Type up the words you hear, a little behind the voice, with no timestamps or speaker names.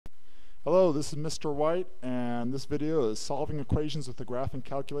Hello, this is Mr. White, and this video is solving equations with the graphing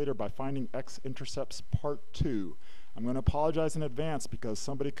calculator by finding x-intercepts part 2. I'm going to apologize in advance because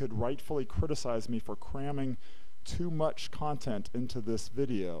somebody could rightfully criticize me for cramming too much content into this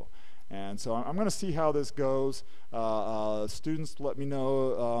video. And so I'm going to see how this goes. Students, let me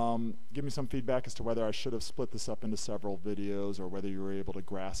know, give me some feedback as to whether I should have split this up into several videos or whether you were able to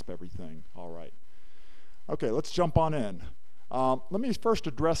grasp everything. All right. Okay, let's jump on in. Let me first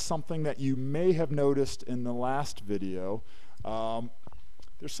address something that you may have noticed in the last video.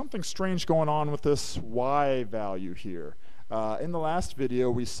 There's something strange going on with this y value here. In the last video,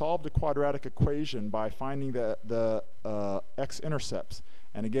 we solved a quadratic equation by finding the x-intercepts.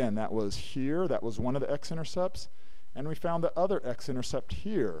 And again, that was here. That was one of the x-intercepts. And we found the other x-intercept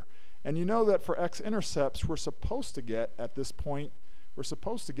here. And you know that for x-intercepts, we're supposed to get, at this point, we're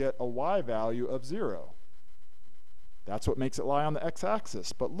supposed to get a y value of 0. That's what makes it lie on the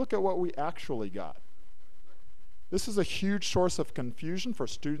x-axis. But look at what we actually got. This is a huge source of confusion for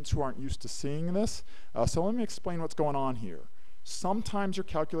students who aren't used to seeing this. So let me explain what's going on here. Sometimes your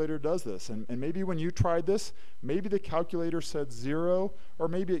calculator does this, and maybe when you tried this, maybe the calculator said 0, or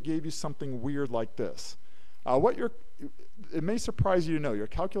maybe it gave you something weird like this. It may surprise you to know your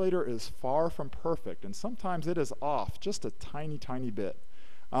calculator is far from perfect, and sometimes it is off just a tiny, tiny bit.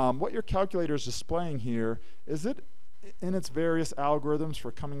 What your calculator is displaying here is in its various algorithms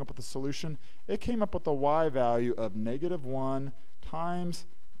for coming up with a solution, it came up with a y value of -1 times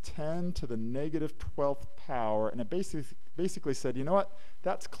 10 to the -12th power, and it basically said, you know what,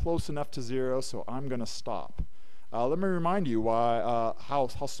 that's close enough to 0, so I'm going to stop. Let me remind you how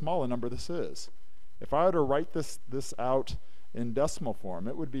small a number this is. If I were to write this out in decimal form,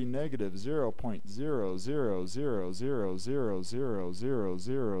 it would be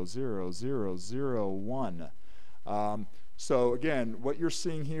 -0.000000000001. So again, what you're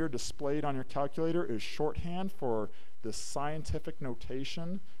seeing here displayed on your calculator is shorthand for the scientific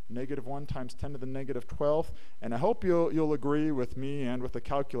notation, -1 times 10 to the -12th. And I hope you'll agree with me and with the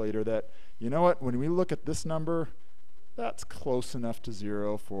calculator that, you know what, when we look at this number, that's close enough to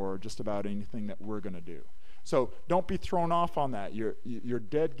 0 for just about anything that we're going to do. So don't be thrown off on that. Your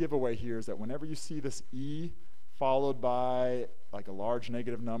dead giveaway here is that whenever you see this e followed by like a large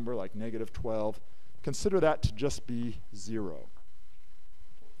negative number like -12, consider that to just be 0.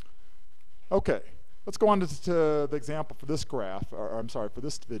 Okay, let's go on to the example for this graph, or I'm sorry, for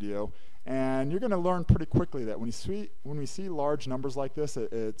this video. And you're going to learn pretty quickly that when we see large numbers like this,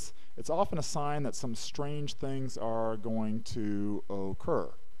 it's often a sign that some strange things are going to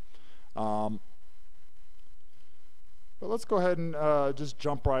occur. But let's go ahead and just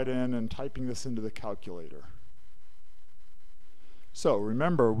jump right in and typing this into the calculator. So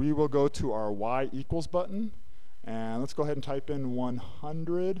remember, we will go to our y equals button, and let's go ahead and type in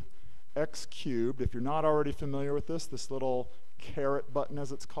 100 x cubed. If you're not already familiar with this little caret button,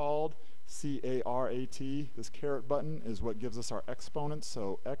 as it's called, C-A-R-A-T, this caret button is what gives us our exponents,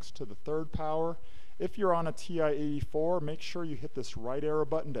 so x to the 3rd power. If you're on a TI-84, make sure you hit this right arrow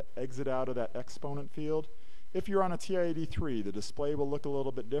button to exit out of that exponent field. If you're on a TI-83, the display will look a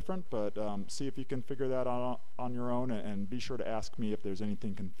little bit different, but see if you can figure that out on your own, and be sure to ask me if there's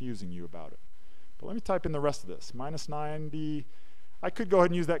anything confusing you about it. But let me type in the rest of this. -90. I could go ahead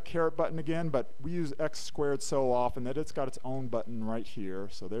and use that caret button again, but we use x squared so often that it's got its own button right here.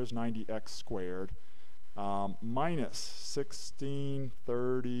 So there's 90x squared. Minus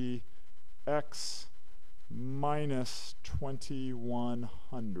 1630x minus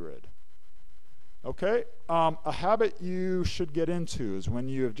 2100. Okay, a habit you should get into is when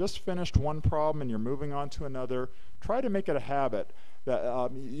you have just finished one problem and you're moving on to another, try to make it a habit.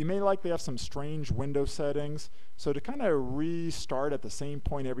 That you may likely have some strange window settings, so to kind of restart at the same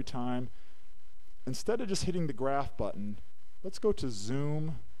point every time, instead of just hitting the graph button, let's go to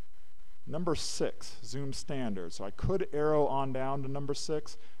zoom number 6, zoom standard. So I could arrow on down to number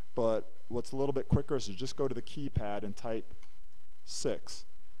 6, but what's a little bit quicker is to just go to the keypad and type 6.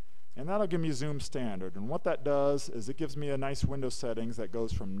 And that'll give me zoom standard. And what that does is it gives me a nice window settings that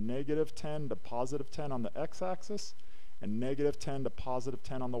goes from -10 to +10 on the x-axis and -10 to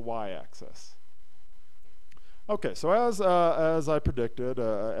 +10 on the y-axis. Okay, so as I predicted,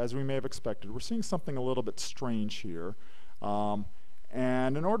 as we may have expected, we're seeing something a little bit strange here.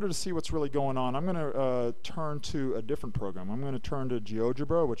 And in order to see what's really going on, I'm going to turn to a different program. I'm going to turn to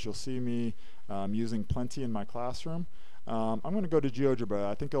GeoGebra, which you'll see me using plenty in my classroom. I'm going to go to GeoGebra.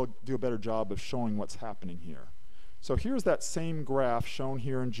 I think it'll do a better job of showing what's happening here. So here's that same graph shown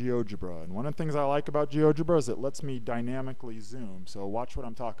here in GeoGebra. And one of the things I like about GeoGebra is it lets me dynamically zoom. So watch what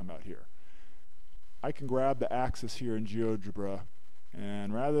I'm talking about here. I can grab the axis here in GeoGebra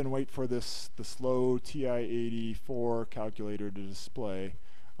And rather than wait for the slow TI-84 calculator to display,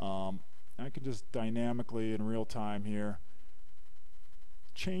 I can just dynamically in real time here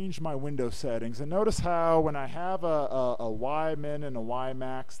change my window settings. And notice how when I have a Y min and a Y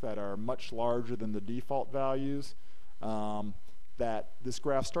max that are much larger than the default values, that this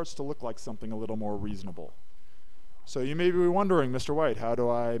graph starts to look like something a little more reasonable. So you may be wondering, Mr. White, how do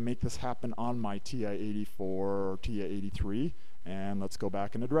I make this happen on my TI-84 or TI-83? And let's go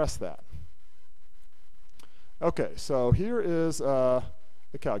back and address that. Okay, so here is the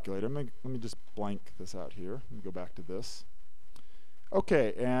calculator. Let me just blank this out here. Let me go back to this.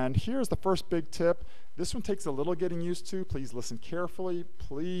 Okay, and here's the first big tip. This one takes a little getting used to. Please listen carefully.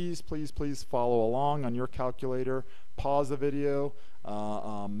 Please, please, please follow along on your calculator. Pause the video.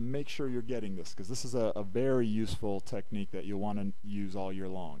 Make sure you're getting this, because this is a very useful technique that you'll want to use all year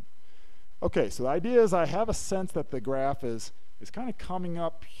long. Okay, so the idea is I have a sense that the graph is kind of coming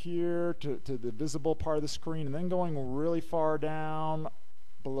up here to the visible part of the screen and then going really far down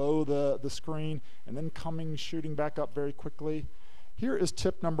below the screen and then shooting back up very quickly. Here is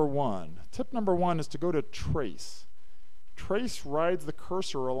tip number one. Tip number one is to go to trace. Trace rides the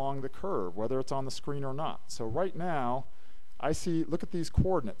cursor along the curve, whether it's on the screen or not. So right now, I see, look at these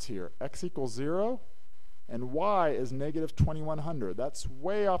coordinates here. X equals 0, and Y is negative 2100. That's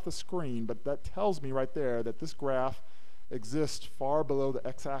way off the screen, but that tells me right there that this graph exists far below the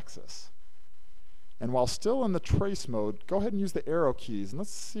x-axis. And while still in the trace mode, go ahead and use the arrow keys, and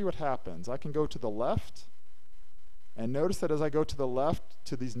let's see what happens. I can go to the left, and notice that as I go to the left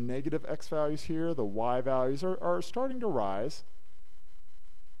to these negative x values here, the y values are starting to rise.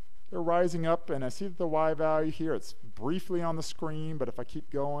 They're rising up, and I see that the y value here, it's briefly on the screen, but if I keep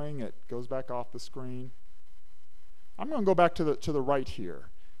going, it goes back off the screen. I'm going to go back to the right here.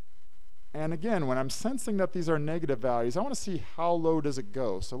 And again, when I'm sensing that these are negative values, I want to see how low does it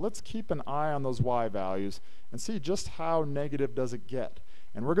go. So let's keep an eye on those y values and see just how negative does it get.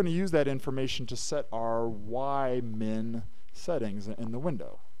 And we're going to use that information to set our Y min settings in the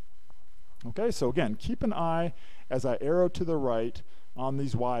window. Okay, so again, keep an eye as I arrow to the right on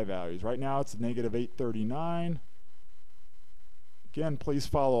these Y values. Right now it's negative 839. Again, please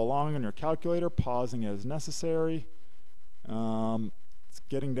follow along on your calculator, pausing as necessary. It's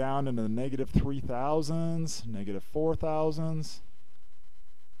getting down into the negative 3,000s, negative 4,000s.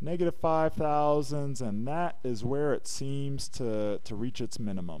 Negative 5,000s, and that is where it seems to reach its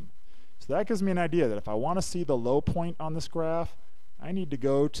minimum. So that gives me an idea that if I want to see the low point on this graph, I need to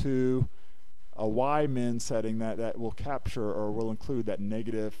go to a Y min setting that will capture or will include that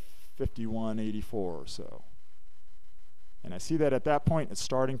negative 5184 or so. And I see that at that point it's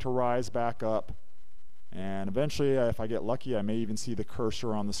starting to rise back up, and eventually, if I get lucky, I may even see the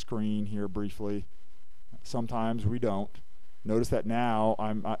cursor on the screen here briefly. Sometimes we don't. Notice that now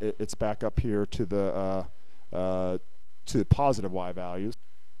it's back up here to the positive y values.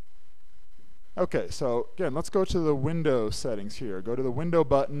 Okay, so again, let's go to the window settings here. Go to the window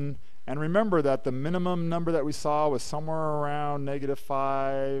button, and remember that the minimum number that we saw was somewhere around negative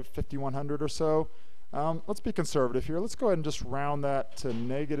 5100 or so. Let's be conservative here. Let's go ahead and just round that to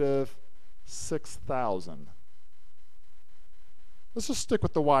negative 6,000. Let's just stick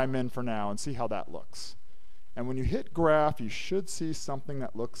with the y min for now and see how that looks. And when you hit graph, you should see something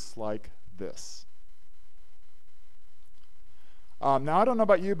that looks like this. Now, I don't know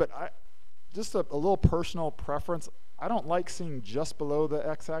about you, but just a little personal preference. I don't like seeing just below the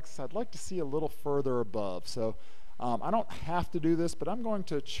x-axis. I'd like to see a little further above. So I don't have to do this, but I'm going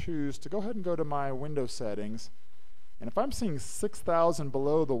to choose to go ahead and go to my window settings. And if I'm seeing 6,000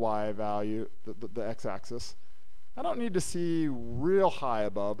 below the y value, the x-axis, I don't need to see real high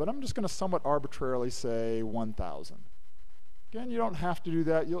above, but I'm just going to somewhat arbitrarily say 1,000. Again, you don't have to do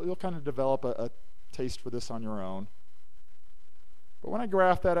that. You'll kind of develop a taste for this on your own. But when I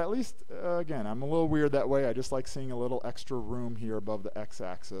graph that, at least, again, I'm a little weird that way. I just like seeing a little extra room here above the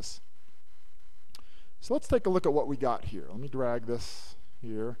x-axis. So let's take a look at what we got here. Let me drag this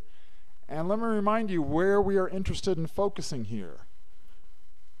here. And let me remind you where we are interested in focusing here.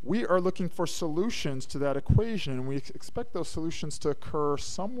 We are looking for solutions to that equation, and we expect those solutions to occur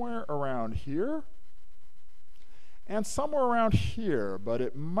somewhere around here and somewhere around here, but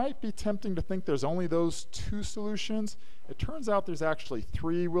it might be tempting to think there's only those two solutions. It turns out there's actually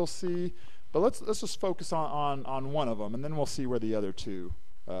three we'll see, but let's just focus on one of them, and then we'll see where the other two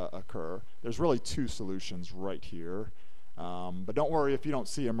occur. There's really two solutions right here, but don't worry if you don't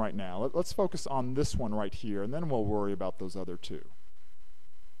see them right now. Let's focus on this one right here, and then we'll worry about those other two.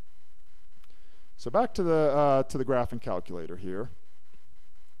 So back to the graphing calculator here.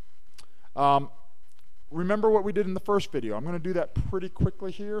 remember what we did in the first video. I'm going to do that pretty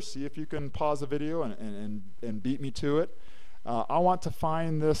quickly here. See if you can pause the video and beat me to it. I want to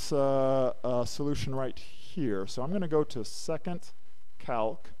find this solution right here. So I'm going to go to second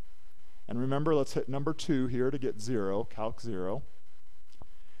calc. And remember, let's hit number 2 here to get 0, calc 0.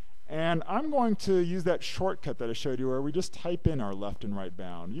 And I'm going to use that shortcut that I showed you where we just type in our left and right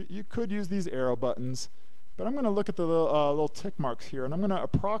bound. You could use these arrow buttons, but I'm going to look at the little tick marks here, and I'm going to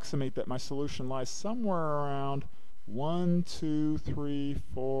approximate that my solution lies somewhere around 1, 2, 3,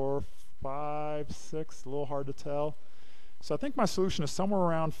 4, 5, 6, a little hard to tell. So I think my solution is somewhere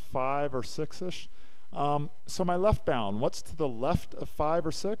around 5 or 6-ish. So my left bound, what's to the left of 5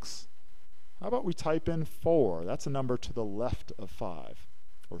 or 6? How about we type in 4? That's a number to the left of 5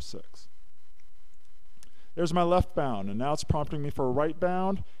 or 6. There's my left bound, and now it's prompting me for a right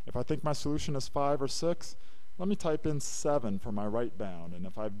bound. If I think my solution is 5 or 6, let me type in 7 for my right bound. And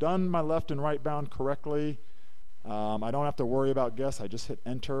if I've done my left and right bound correctly, I don't have to worry about guess. I just hit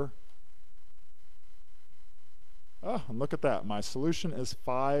enter. Oh, and look at that. My solution is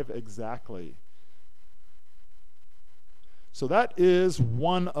 5 exactly. So that is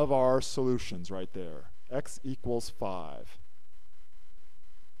one of our solutions right there. X equals 5.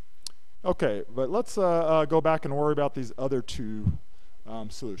 Okay, but let's go back and worry about these other two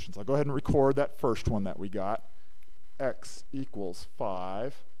solutions. I'll go ahead and record that first one that we got. X equals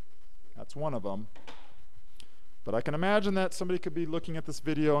 5. That's one of them. But I can imagine that somebody could be looking at this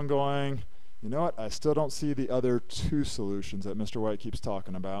video and going, you know what, I still don't see the other two solutions that Mr. White keeps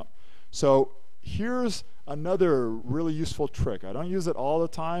talking about. So here's another really useful trick. I don't use it all the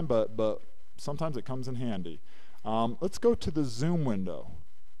time, but sometimes it comes in handy. Let's go to the zoom window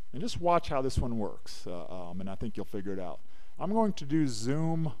and just watch how this one works, and I think you'll figure it out. I'm going to do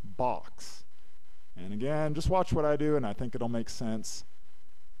zoom box. And again, just watch what I do, and I think it'll make sense.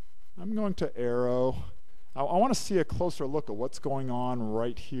 I'm going to arrow. I want to see a closer look at what's going on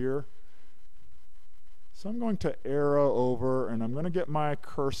right here. So I'm going to arrow over, and I'm going to get my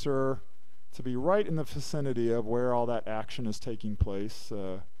cursor to be right in the vicinity of where all that action is taking place.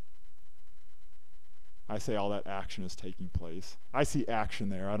 I say all that action is taking place. I see action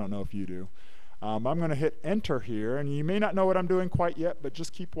there. I don't know if you do. I'm going to hit enter here, and you may not know what I'm doing quite yet, but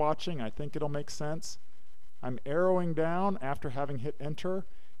just keep watching. I think it'll make sense. I'm arrowing down after having hit enter,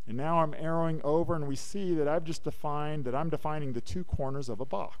 and now I'm arrowing over, and we see that I've just defined that I'm defining the two corners of a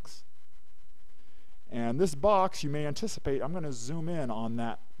box. And this box, you may anticipate, I'm going to zoom in on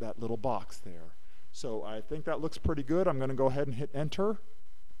that little box there. So I think that looks pretty good. I'm going to go ahead and hit enter,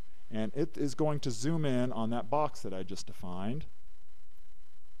 and it is going to zoom in on that box that I just defined.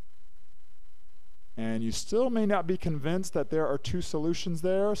 And you still may not be convinced that there are two solutions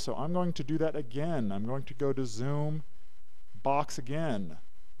there, so I'm going to do that again. I'm going to go to zoom box again,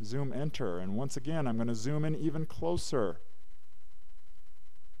 zoom enter, and once again I'm going to zoom in even closer.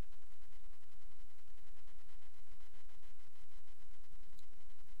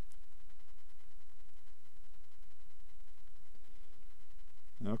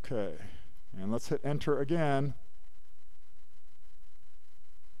 Okay, and let's hit enter again.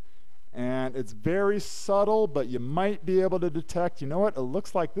 And it's very subtle, but you might be able to detect, you know what, it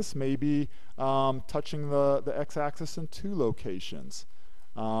looks like this may be touching the x-axis in two locations.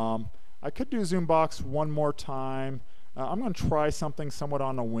 I could do zoom box one more time. I'm going to try something somewhat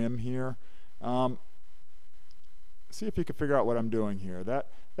on a whim here. See if you can figure out what I'm doing here.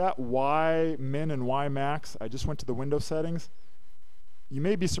 That Y min and Y max, I just went to the window settings. You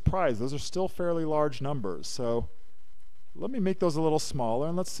may be surprised, those are still fairly large numbers. So let me make those a little smaller,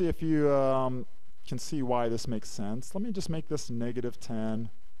 and let's see if you can see why this makes sense. Let me just make this -10,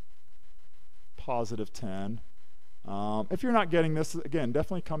 +10. If you're not getting this, again,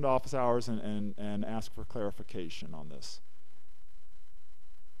 definitely come to office hours and ask for clarification on this.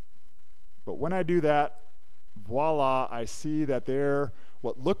 But when I do that, voila, I see that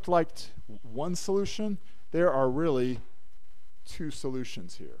what looked like one solution, there are really two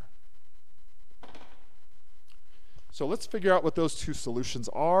solutions here. So let's figure out what those two solutions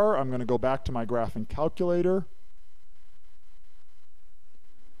are. I'm going to go back to my graphing calculator.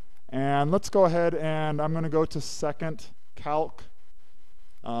 And let's go ahead and I'm going to go to second calc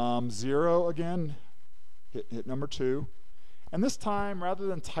 0 again, hit number 2. And this time, rather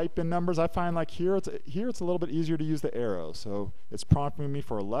than type in numbers, I find like here it's a little bit easier to use the arrow. So it's prompting me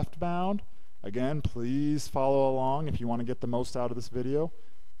for a left bound. Again, please follow along if you want to get the most out of this video.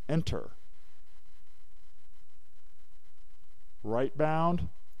 Enter. Right bound.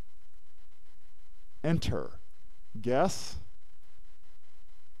 Enter. Guess.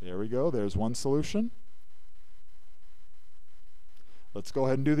 There we go. There's one solution. Let's go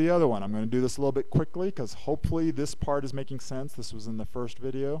ahead and do the other one. I'm going to do this a little bit quickly because hopefully this part is making sense. This was in the first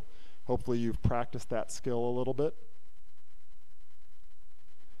video. Hopefully you've practiced that skill a little bit.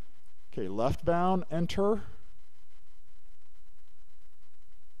 Okay, left bound, enter.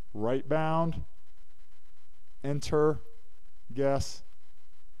 Right bound, enter, guess.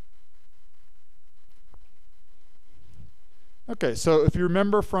 Okay, so if you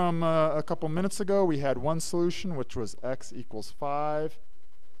remember from a couple minutes ago, we had one solution, which was x equals 5.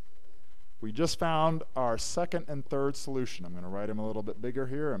 We just found our second and third solution. I'm going to write them a little bit bigger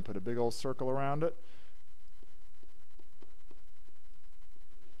here and put a big old circle around it.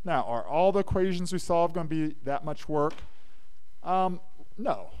 Now, are all the equations we solve going to be that much work?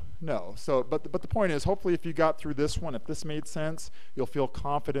 No. So, but the point is, hopefully if you got through this one, if this made sense, you'll feel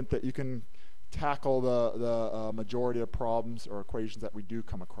confident that you can tackle the majority of problems or equations that we do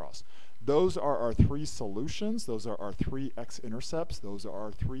come across. Those are our 3 solutions. Those are our 3 x-intercepts. Those are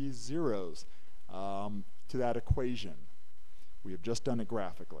our 3 zeros to that equation. We have just done it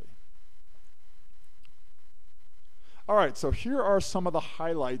graphically. All right, so here are some of the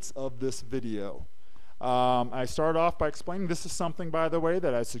highlights of this video. I started off by explaining this is something, by the way,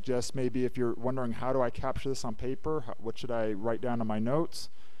 that I suggest maybe if you're wondering how do I capture this on paper, what should I write down in my notes?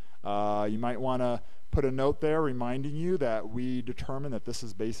 You might want to put a note there reminding you that we determined that this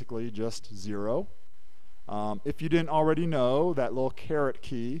is basically just 0. If you didn't already know, that little caret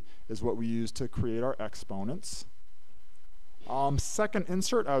key is what we use to create our exponents. Second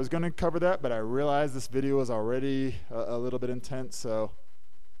insert, I was going to cover that, but I realized this video is already a little bit intense, so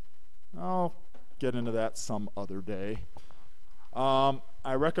I'll get into that some other day.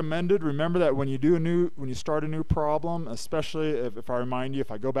 I recommended, remember that when you start a new problem, especially if I remind you,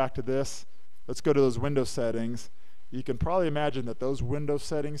 if I go back to this, let's go to those window settings. You can probably imagine that those window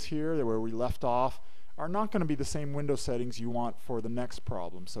settings here, where we left off, are not going to be the same window settings you want for the next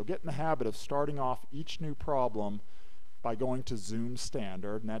problem. So get in the habit of starting off each new problem by going to Zoom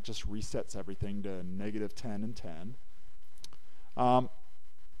Standard, and that just resets everything to -10 and 10.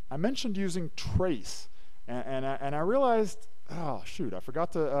 I mentioned using trace, and I realized, oh shoot, I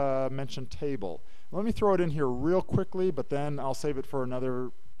forgot to mention table. Let me throw it in here real quickly, but then I'll save it for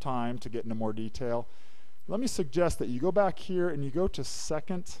another time to get into more detail. Let me suggest that you go back here and you go to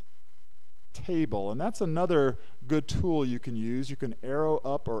second table, and that's another good tool you can use. You can arrow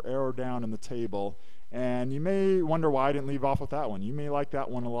up or arrow down in the table, and you may wonder why I didn't leave off with that one. You may like that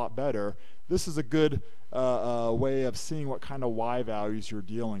one a lot better. This is a good way of seeing what kind of y values you're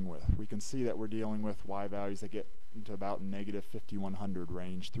dealing with. We can see that we're dealing with y values that get into about -5100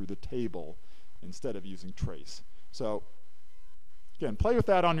 range through the table instead of using trace. So again, play with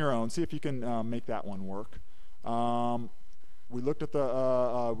that on your own. See if you can make that one work. We looked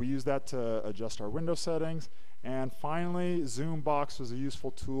at we used that to adjust our window settings. And finally, Zoom Box was a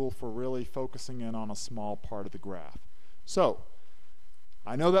useful tool for really focusing in on a small part of the graph. So,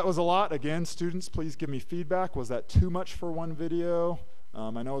 I know that was a lot. Again, students, please give me feedback. Was that too much for one video?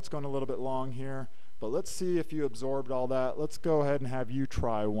 I know it's going a little bit long here, but let's see if you absorbed all that. Let's go ahead and have you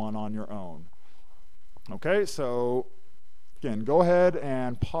try one on your own. Okay, so again, go ahead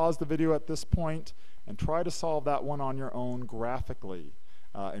and pause the video at this point and try to solve that one on your own graphically.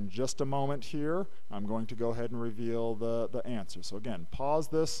 In just a moment here, I'm going to go ahead and reveal the answer. So again, pause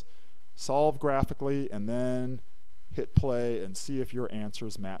this, solve graphically, and then hit play and see if your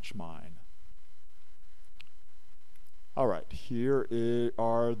answers match mine. All right, here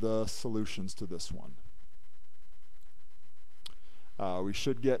are the solutions to this one. We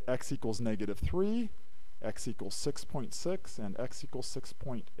should get x equals -3, x equals 6.6, and x equals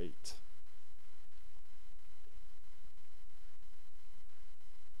 6.8.